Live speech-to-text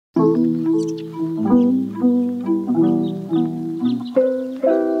Well,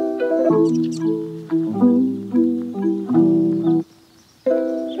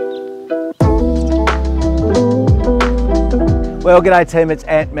 g'day team, it's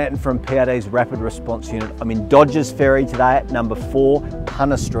Manton from PRD's Rapid Response Unit. I'm in Dodgers Ferry today at number 4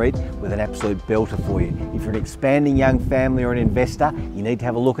 Punna Street with an absolute belter for you. If you're an expanding young family or an investor, you need to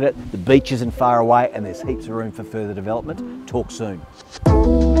have a look at it. The beach isn't far away and there's heaps of room for further development. Talk soon.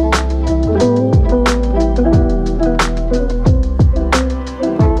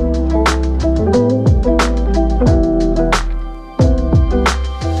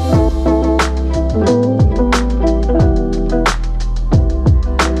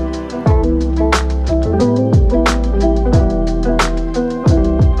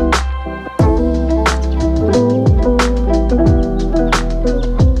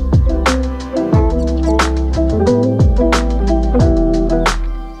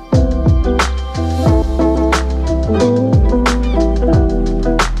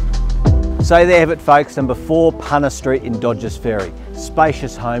 So there you have it folks, number 4 Punna Street in Dodgers Ferry.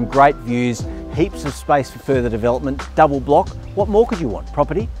 Spacious home, great views, heaps of space for further development, double block. What more could you want?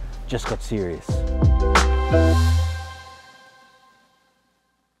 Property just got serious.